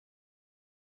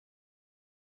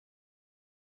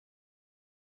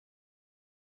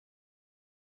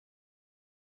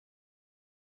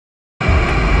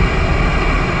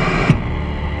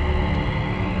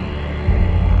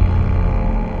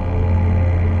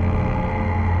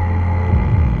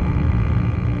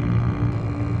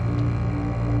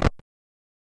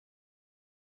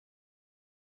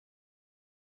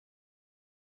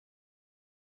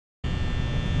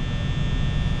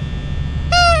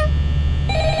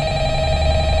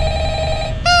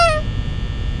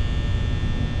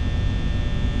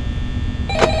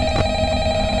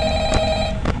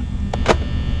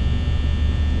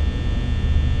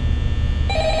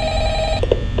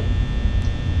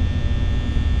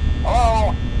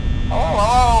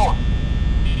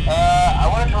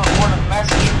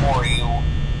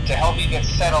get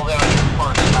settled in on your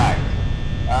first night.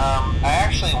 I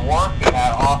actually work in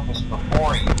that office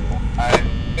before you.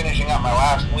 I'm finishing up my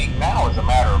last week now, as a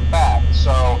matter of fact,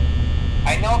 so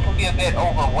I know it can be a bit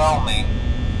overwhelming,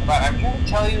 but I'm here to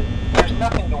tell you there's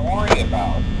nothing to worry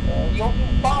about. You'll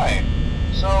be fine.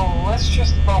 So let's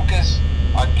just focus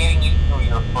on getting you through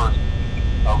your first week,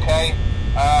 okay?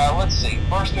 Let's see.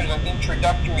 First, there's an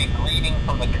introductory greeting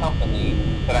from the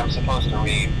company that I'm supposed to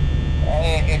read.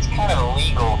 It's kind of a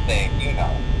legal thing, you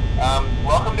know.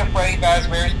 Welcome to Freddy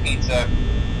Fazbear's Pizza,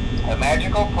 a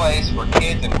magical place for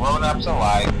kids and grown-ups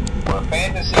alike, where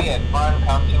fantasy and fun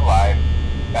come to life.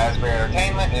 Fazbear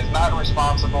Entertainment is not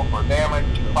responsible for damage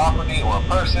to property or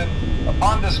person.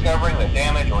 Upon discovering that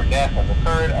damage or death has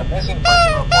occurred, a missing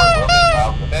person report will be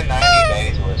filed within 90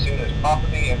 days or as soon as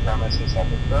property and premises have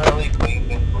been thoroughly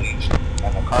cleaned and bleached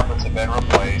and the carpets have been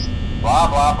replaced. Blah,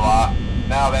 blah, blah.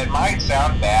 Now, that might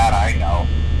sound bad, I know,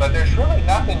 but there's really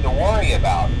nothing to worry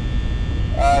about.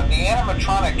 The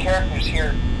animatronic characters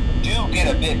here do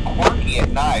get a bit quirky at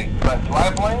night, but do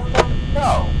I blame them?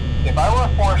 No. If I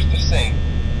were forced to sing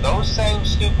those same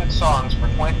stupid songs for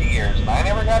 20 years and I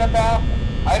never got a bath,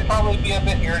 I'd probably be a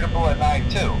bit irritable at night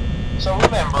too. So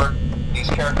remember, these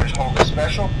characters hold a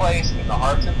special place in the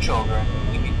hearts of children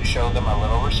and we need to show them a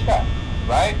little respect,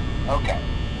 right? Okay.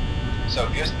 So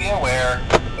just be aware,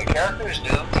 the characters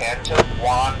do tend to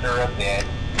wander a bit.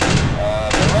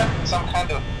 They're left in some kind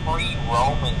of free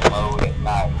roaming mode at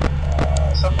night.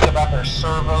 Something about their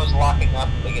servos locking up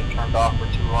if they get turned off for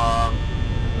too long.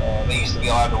 They used to be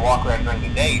allowed to walk around during the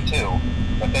day too,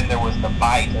 but then there was the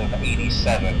bite of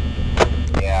 87.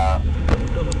 Yeah,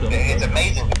 it's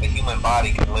amazing that the human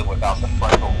body can live without the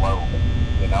frontal lobe,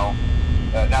 you know?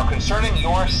 Now, concerning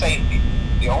your safety,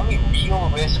 the only real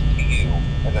risk to you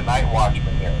as a night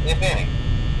watchman here, if any,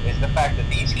 is the fact that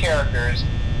these characters,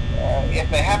 if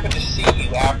they happen to see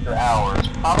you after hours,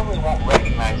 probably won't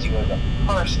recognize you as a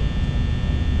person.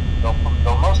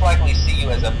 They'll most likely see you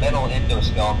as a metal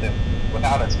endoskeleton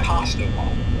without its costume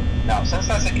on. Now, since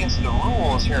that's against the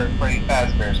rules here at Freddy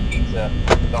Fazbear's Pizza,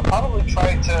 they'll probably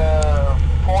try to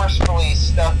forcefully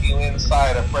stuff you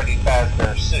inside a Freddy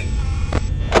Fazbear suit.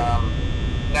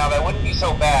 Now, that wouldn't be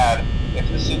so bad if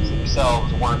the suits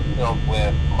themselves weren't filled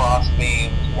with cross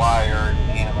beams, wired,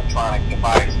 and animatronic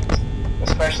devices,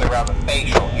 especially around the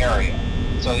facial area.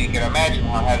 So you can imagine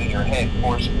how having your head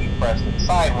forcibly pressed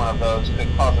inside one of those could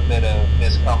cause a bit of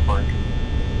discomfort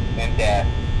and death.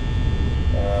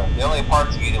 The only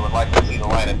parts of you that would like to see the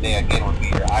light of day again would be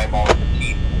your eyeballs and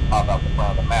teeth that pop out the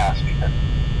front of the mask.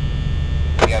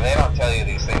 Yeah, they don't tell you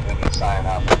these things when you sign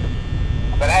up.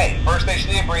 But hey, first station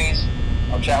of the breeze.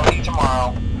 I'll chat with you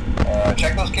tomorrow.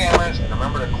 Check those cameras and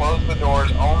remember to close the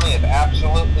doors only if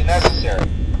absolutely necessary.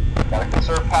 Gotta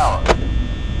conserve power.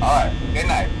 Alright, good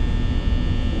night.